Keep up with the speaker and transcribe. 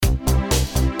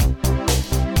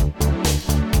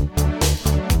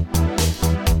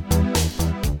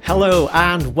Hello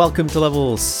and welcome to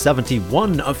level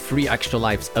 71 of 3 Extra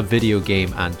Lives, a video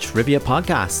game and trivia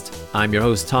podcast. I'm your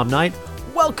host Tom Knight.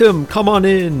 Welcome, come on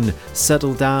in,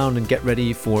 settle down and get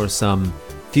ready for some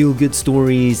feel-good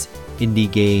stories,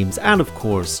 indie games, and of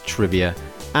course trivia.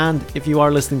 And if you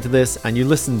are listening to this and you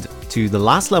listened to the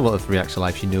last level of 3 Extra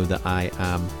Lives, you know that I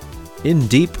am in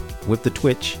deep with the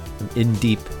Twitch, I'm in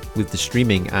deep with the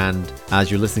streaming, and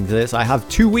as you're listening to this, I have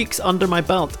 2 weeks under my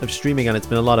belt of streaming and it's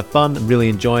been a lot of fun. I'm really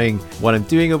enjoying what I'm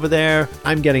doing over there.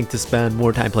 I'm getting to spend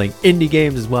more time playing indie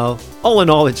games as well. All in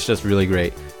all, it's just really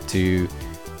great to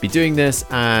be doing this,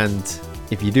 and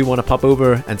if you do want to pop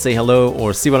over and say hello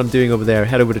or see what I'm doing over there,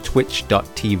 head over to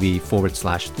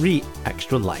twitch.tv/3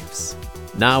 Extra Lives.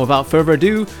 Now, without further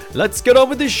ado, let's get on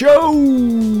with the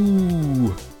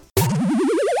show!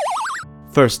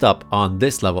 First up on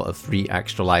this level of 3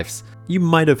 Extra Lives, you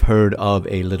might have heard of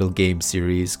a little game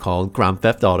series called Grand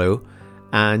Theft Auto,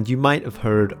 and you might have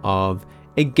heard of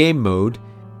a game mode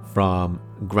from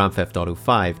Grand Theft Auto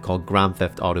 5 called Grand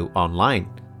Theft Auto Online.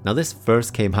 Now this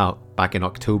first came out back in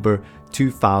October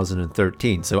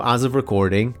 2013, so as of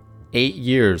recording, 8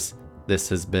 years this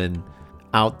has been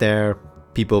out there,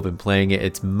 people have been playing it,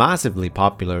 it's massively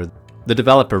popular. The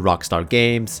developer Rockstar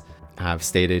Games have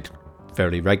stated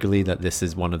fairly regularly that this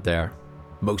is one of their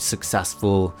most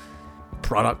successful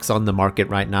products on the market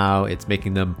right now. It's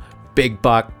making them big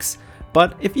bucks.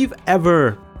 But if you've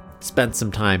ever spent some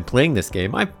time playing this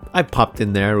game, I've popped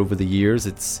in there over the years.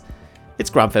 It's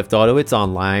Grand Theft Auto, it's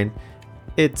online,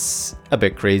 it's a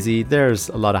bit crazy. There's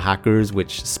a lot of hackers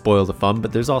which spoil the fun,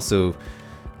 but there's also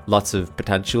lots of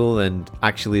potential, and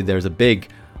actually there's a big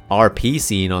RP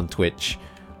scene on Twitch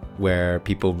where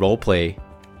people roleplay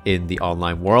in the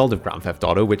online world of Grand Theft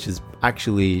Auto, which is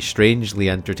actually strangely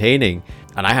entertaining,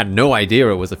 and I had no idea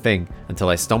it was a thing until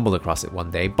I stumbled across it one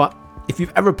day. But if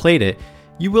you've ever played it,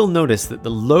 you will notice that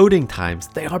the loading times,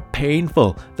 they are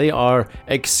painful, they are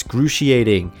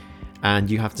excruciating, and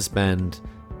you have to spend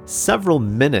several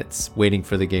minutes waiting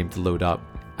for the game to load up,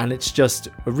 and it's just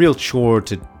a real chore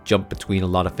to jump between a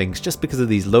lot of things just because of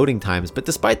these loading times. But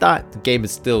despite that, the game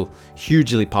is still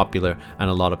hugely popular and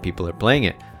a lot of people are playing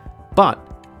it. But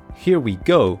here we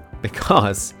go,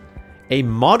 because a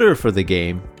modder for the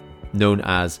game known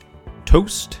as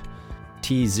Toast,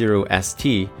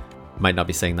 T0ST, might not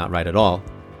be saying that right at all,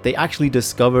 they actually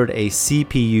discovered a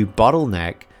CPU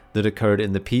bottleneck that occurred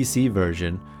in the PC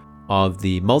version of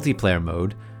the multiplayer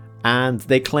mode, and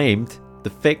they claimed the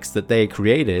fix that they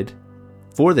created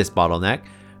for this bottleneck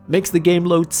makes the game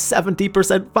load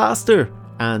 70% faster,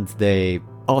 and they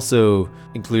also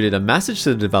included a message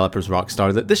to the developers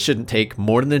Rockstar that this shouldn't take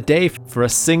more than a day for a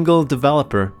single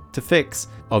developer to fix.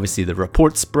 Obviously the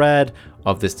report spread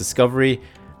of this discovery,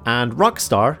 and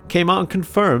Rockstar came out and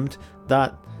confirmed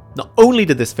that not only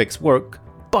did this fix work,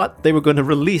 but they were going to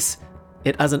release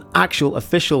it as an actual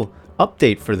official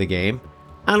update for the game.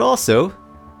 And also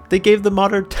they gave the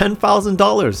modder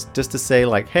 $10,000 just to say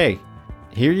like, hey,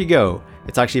 here you go.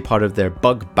 It's actually part of their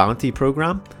bug bounty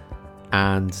program,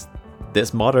 and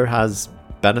this modder has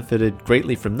benefited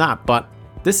greatly from that. But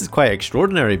this is quite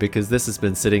extraordinary because this has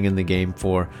been sitting in the game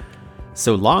for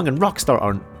so long, and Rockstar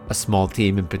aren't a small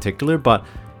team in particular, but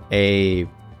a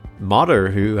modder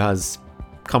who has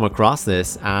come across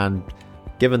this and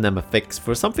given them a fix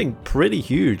for something pretty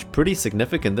huge, pretty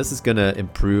significant. This is going to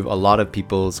improve a lot of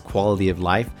people's quality of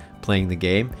life playing the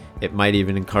game. It might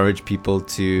even encourage people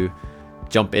to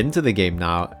jump into the game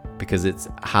now, because it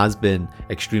has been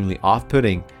extremely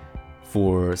off-putting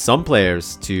for some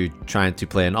players to trying to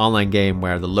play an online game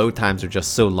where the load times are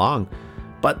just so long.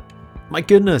 But my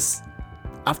goodness,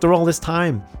 after all this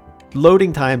time,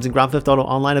 loading times in Grand Theft Auto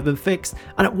Online have been fixed,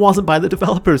 and it wasn't by the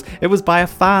developers, it was by a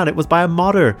fan, it was by a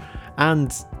modder,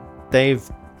 and they've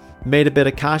made a bit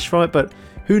of cash from it. But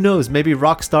who knows, maybe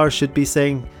Rockstar should be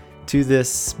saying to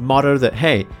this modder that,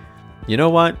 hey, you know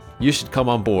what, you should come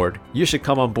on board,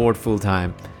 full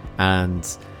time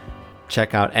and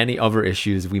check out any other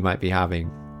issues we might be having.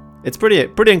 It's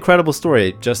pretty incredible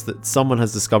story, just that someone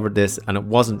has discovered this and it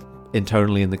wasn't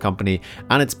internally in the company,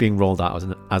 and it's being rolled out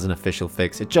as an official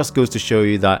fix. It just goes to show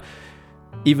you that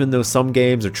even though some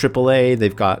games are AAA,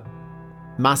 they've got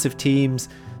massive teams,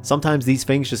 sometimes these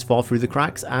things just fall through the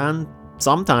cracks, and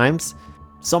sometimes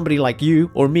somebody like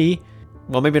you or me,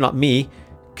 well, maybe not me,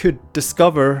 could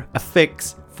discover a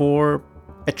fix for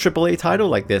a AAA title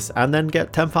like this and then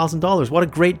get $10,000. What a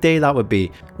great day that would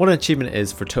be. What an achievement it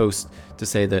is for Toast to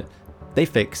say that they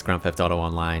fixed Grand Theft Auto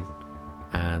Online.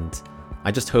 And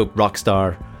I just hope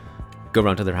Rockstar go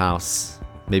around to their house,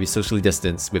 maybe socially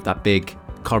distanced, with that big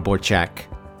cardboard check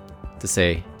to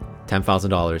say,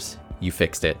 $10,000, you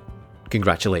fixed it.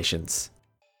 Congratulations.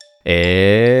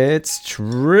 It's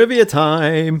trivia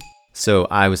time! So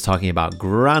I was talking about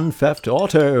Grand Theft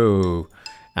Auto,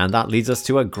 and that leads us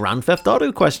to a Grand Theft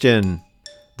Auto question.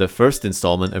 The first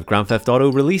installment of Grand Theft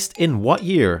Auto released in what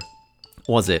year?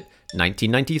 Was it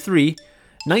 1993,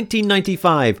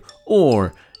 1995,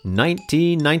 or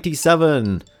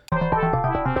 1997?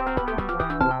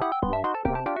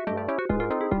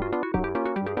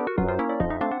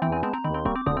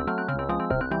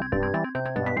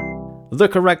 The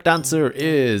correct answer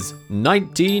is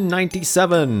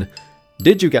 1997.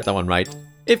 Did you get that one right?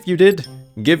 If you did,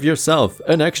 give yourself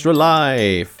an extra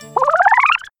life.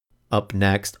 Up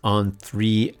next on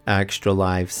 3 Extra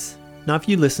Lives. Now, if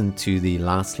you listen to the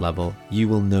last level, you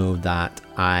will know that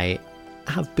I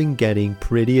have been getting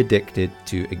pretty addicted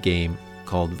to a game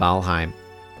called Valheim.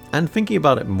 And thinking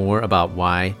about it more about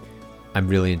why I'm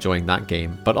really enjoying that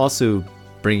game, but also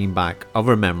bringing back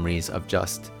other memories of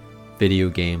just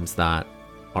video games that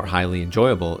are highly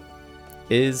enjoyable,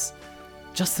 is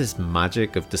just this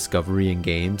magic of discovery in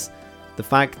games. The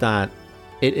fact that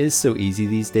it is so easy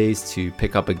these days to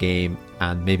pick up a game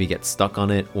and maybe get stuck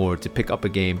on it, or to pick up a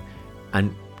game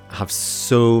and have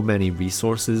so many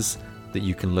resources that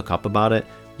you can look up about it.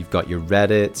 You've got your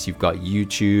Reddits, you've got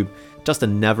YouTube, just a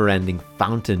never-ending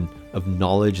fountain of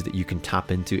knowledge that you can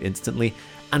tap into instantly.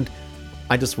 And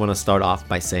I just want to start off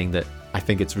by saying that I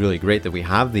think it's really great that we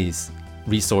have these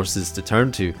resources to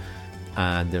turn to,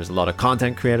 and there's a lot of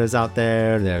content creators out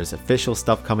there, there's official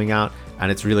stuff coming out, and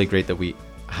it's really great that we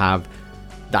have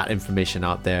that information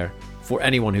out there for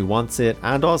anyone who wants it.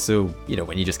 And also, you know,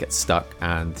 when you just get stuck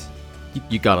and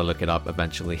you gotta look it up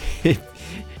eventually. You're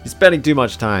spending too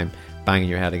much time banging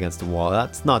your head against the wall,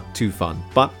 that's not too fun.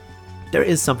 But there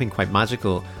is something quite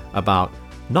magical about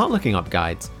not looking up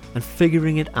guides and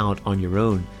figuring it out on your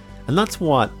own. And that's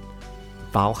what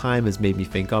Valheim has made me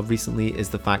think of recently, is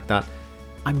the fact that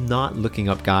I'm not looking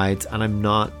up guides and I'm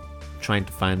not trying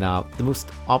to find out the most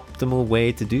optimal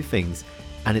way to do things.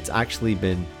 And it's actually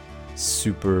been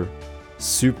super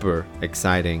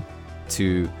exciting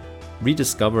to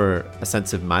rediscover a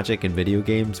sense of magic in video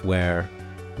games where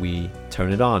we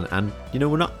turn it on and, you know,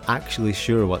 we're not actually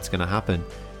sure what's going to happen.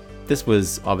 This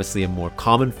was obviously a more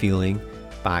common feeling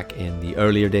back in the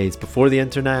earlier days before the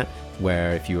internet,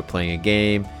 where if you were playing a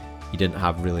game, you didn't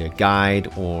have really a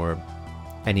guide or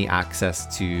any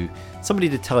access to somebody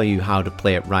to tell you how to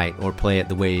play it right or play it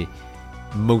the way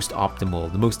most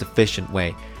optimal, the most efficient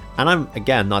way. And I'm,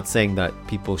 again, not saying that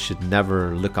people should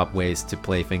never look up ways to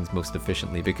play things most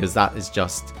efficiently, because that is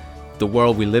just the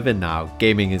world we live in now.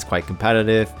 Gaming is quite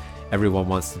competitive. Everyone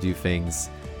wants to do things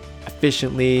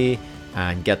efficiently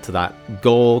and get to that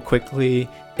goal quickly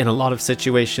in a lot of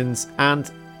situations,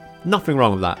 and nothing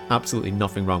wrong with that. Absolutely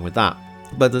nothing wrong with that.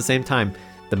 But at the same time,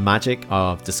 the magic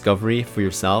of discovery for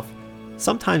yourself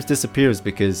sometimes disappears,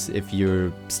 because if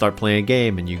you start playing a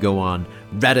game and you go on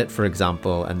Reddit, for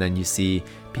example, and then you see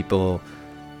people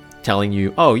telling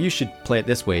you, oh, you should play it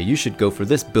this way, you should go for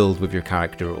this build with your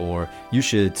character, or you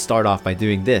should start off by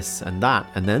doing this and that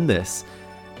and then this.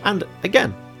 And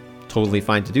again, totally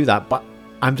fine to do that, but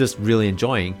I'm just really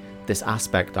enjoying this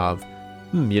aspect of,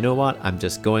 you know what, I'm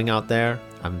just going out there,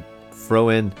 I'm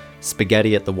throwing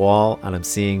spaghetti at the wall and I'm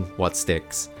seeing what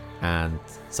sticks. And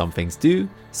some things do,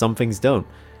 some things don't.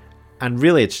 And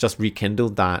really, it's just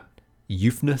rekindled that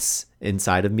youthness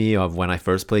inside of me of when I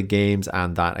first played games,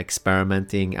 and that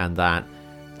experimenting and that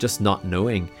just not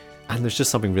knowing. And there's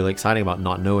just something really exciting about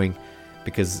not knowing,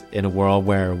 because in a world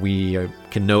where we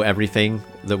can know everything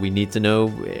that we need to know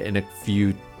in a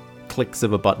few clicks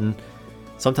of a button,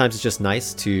 sometimes it's just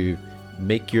nice to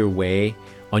make your way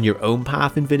on your own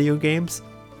path in video games.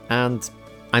 And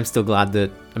I'm still glad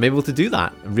that I'm able to do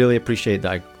that. I really appreciate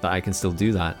that I can still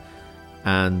do that.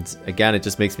 And again, it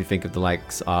just makes me think of the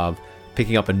likes of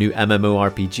picking up a new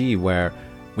MMORPG, where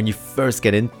when you first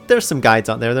get in, there's some guides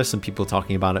out there, there's some people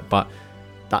talking about it, but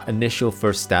that initial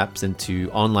first steps into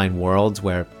online worlds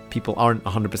where people aren't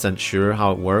 100% sure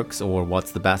how it works or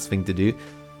what's the best thing to do,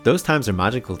 those times are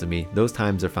magical to me. Those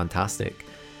times are fantastic.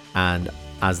 And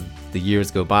as the years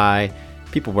go by,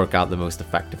 people work out the most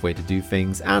effective way to do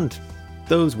things, and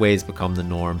those ways become the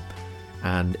norm.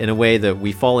 And in a way that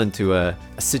we fall into a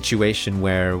situation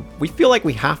where we feel like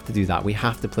we have to do that. We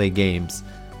have to play games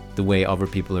the way other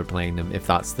people are playing them, if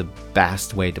that's the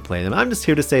best way to play them. I'm just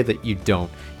here to say that you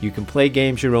don't. You can play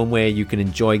games your own way, you can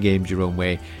enjoy games your own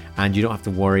way, and you don't have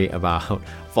to worry about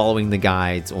following the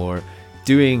guides or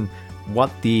doing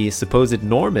what the supposed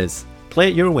norm is. Play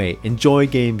it your way, enjoy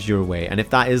games your way. And if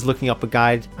that is looking up a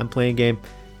guide and playing a game,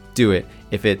 do it.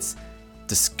 If it's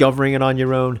discovering it on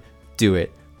your own, do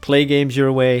it. Play games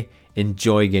your way,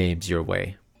 enjoy games your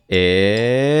way.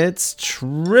 It's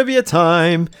trivia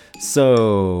time!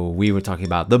 So, we were talking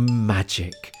about the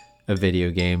magic of video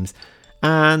games,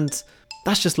 and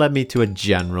that's just led me to a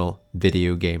general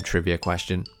video game trivia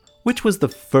question. Which was the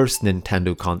first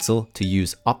Nintendo console to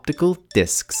use optical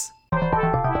discs?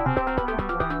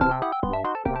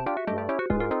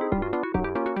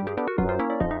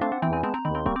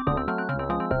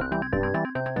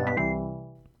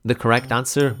 The correct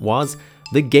answer was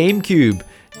the GameCube.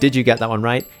 Did you get that one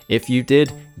right? If you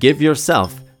did, give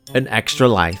yourself an extra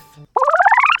life.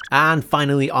 And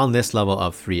finally, on this level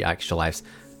of 3 extra lives,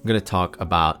 I'm going to talk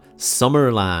about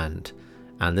Summerland.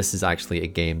 And this is actually a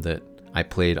game that I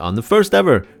played on the first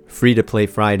ever free-to-play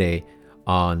Friday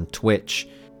on Twitch.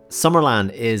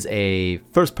 Summerland is a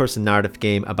first-person narrative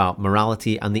game about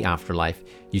morality and the afterlife.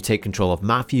 You take control of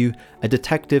Matthew, a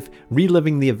detective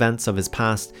reliving the events of his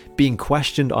past, being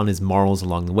questioned on his morals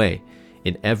along the way.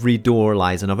 In every door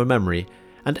lies another memory,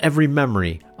 and every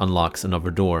memory unlocks another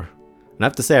door. And I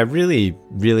have to say, I really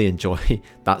enjoy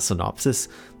that synopsis.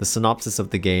 The synopsis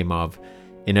of the game of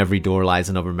in every door lies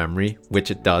another memory, which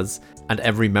it does, and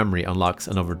every memory unlocks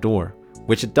another door,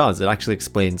 which it does. It actually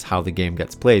explains how the game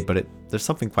gets played, but there's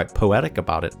something quite poetic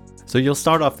about it. So you'll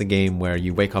start off the game where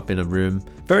you wake up in a room,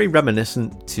 very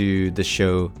reminiscent to the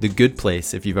show The Good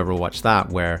Place, if you've ever watched that,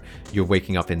 where you're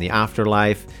waking up in the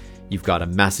afterlife, you've got a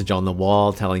message on the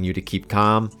wall telling you to keep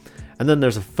calm, and then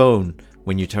there's a phone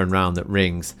when you turn around that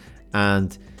rings,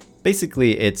 and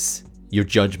basically it's your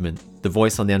judgment. The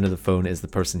voice on the end of the phone is the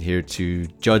person here to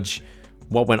judge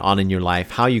what went on in your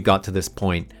life, how you got to this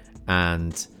point,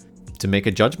 and to make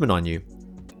a judgment on you.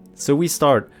 So we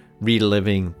start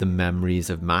reliving the memories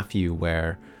of Matthew,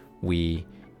 where we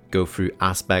go through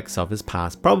aspects of his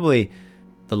past, probably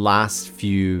the last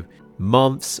few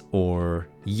months or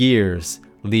years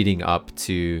leading up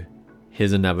to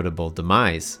his inevitable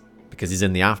demise, because he's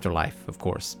in the afterlife, of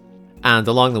course. And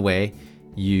along the way,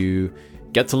 you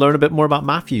get to learn a bit more about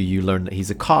Matthew. You learn that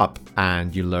he's a cop,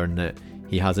 and you learn that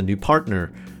he has a new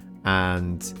partner,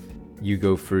 and you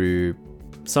go through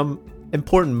some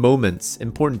important moments,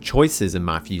 important choices in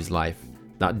Matthew's life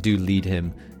that do lead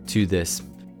him to this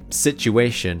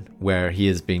situation where he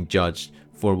is being judged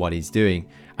for what he's doing.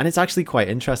 And it's actually quite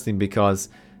interesting because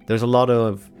there's a lot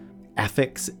of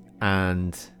ethics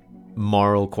and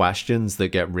moral questions that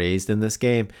get raised in this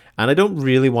game, and I don't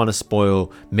really want to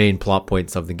spoil main plot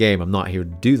points of the game. I'm not here to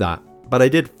do that, but I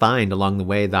did find along the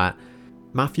way that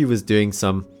Matthew was doing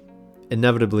some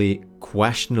inevitably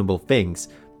questionable things,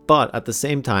 but at the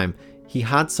same time he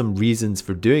had some reasons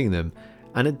for doing them,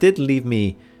 and it did leave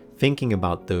me thinking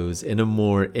about those in a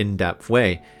more in-depth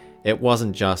way. It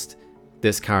wasn't just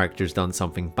this character's done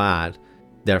something bad,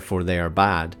 therefore they are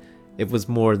bad. It was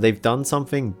more they've done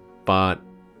something, but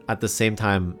at the same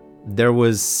time, there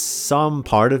was some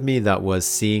part of me that was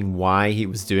seeing why he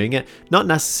was doing it, not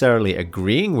necessarily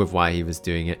agreeing with why he was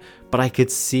doing it, but I could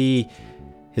see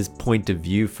his point of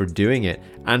view for doing it.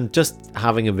 And just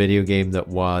having a video game that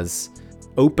was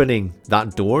opening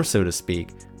that door, so to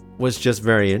speak, was just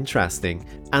very interesting.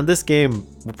 And this game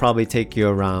will probably take you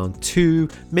around 2,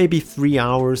 maybe 3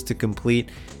 hours to complete.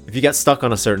 If you get stuck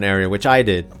on a certain area, which I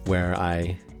did, where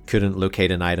I couldn't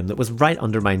locate an item that was right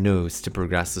under my nose to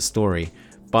progress the story.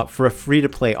 But for a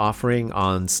free-to-play offering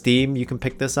on Steam, you can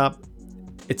pick this up.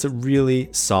 It's a really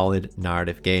solid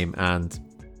narrative game, and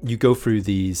you go through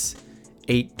these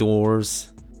 8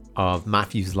 doors of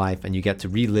Matthew's life, and you get to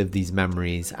relive these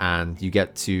memories, and you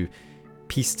get to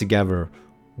piece together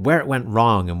where it went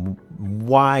wrong and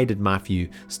why did Matthew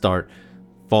start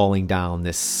falling down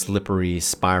this slippery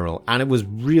spiral. And it was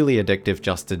really addictive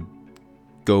just to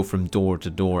go from door to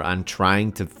door and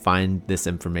trying to find this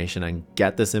information and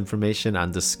get this information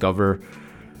and discover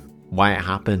why it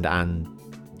happened, and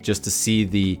just to see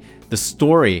the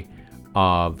story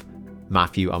of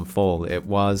Matthew unfold. It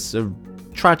was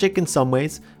tragic in some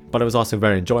ways, but it was also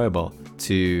very enjoyable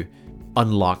to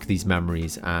unlock these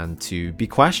memories and to be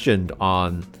questioned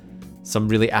on some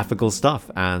really ethical stuff.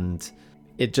 And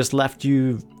it just left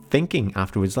you thinking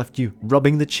afterwards, left you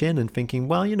rubbing the chin and thinking,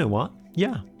 well, you know what?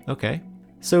 Yeah, okay.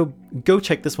 So go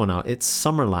check this one out. It's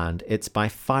Summerland. It's by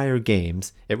Fire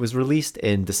Games. It was released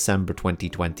in December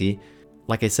 2020.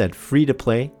 Like I said, free to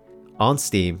play on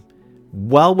Steam.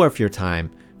 Well worth your time.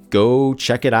 Go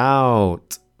check it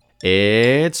out.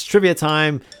 It's trivia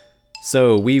time.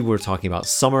 So we were talking about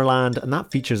Summerland, and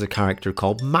that features a character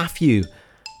called Matthew.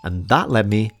 And that led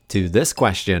me to this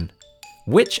question.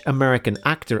 Which American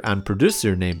actor and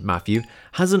producer named Matthew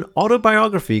has an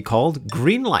autobiography called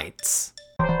Green Lights?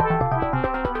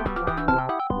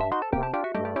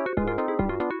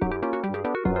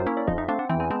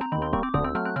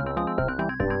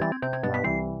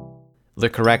 The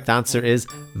correct answer is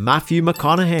Matthew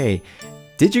McConaughey.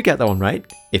 Did you get that one right?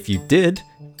 If you did,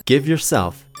 give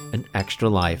yourself an extra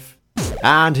life.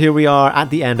 And here we are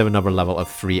at the end of another level of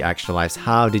 3 extra lives.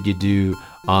 How did you do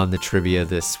on the trivia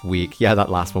this week? Yeah, that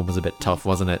last one was a bit tough,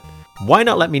 wasn't it? Why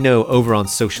not let me know over on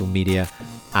social media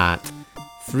at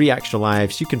 3 extra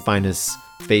lives. You can find us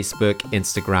Facebook,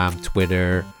 Instagram,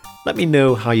 Twitter. Let me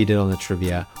know how you did on the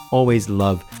trivia. Always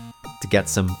love to get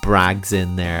some brags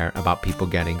in there about people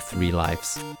getting 3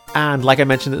 lives. And like I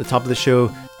mentioned at the top of the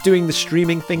show, doing the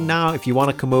streaming thing now. If you want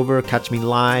to come over, catch me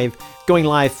live, going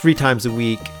live 3 times a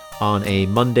week on a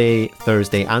Monday,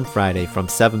 Thursday and Friday from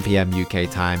 7 p.m. UK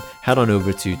time. Head on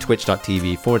over to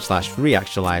twitch.tv/3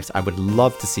 extra lives. I would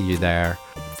love to see you there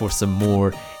for some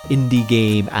more indie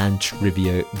game and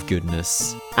trivia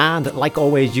goodness. And like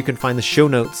always, you can find the show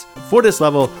notes for this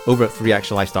level over at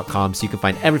 3extralives.com, so you can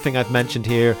find everything I've mentioned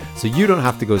here, so you don't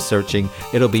have to go searching.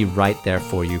 It'll be right there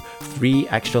for you,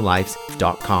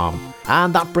 3extralives.com.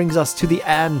 And that brings us to the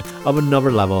end of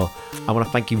another level. I want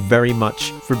to thank you very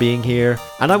much for being here,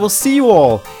 and I will see you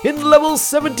all in level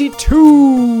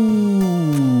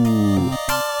 72.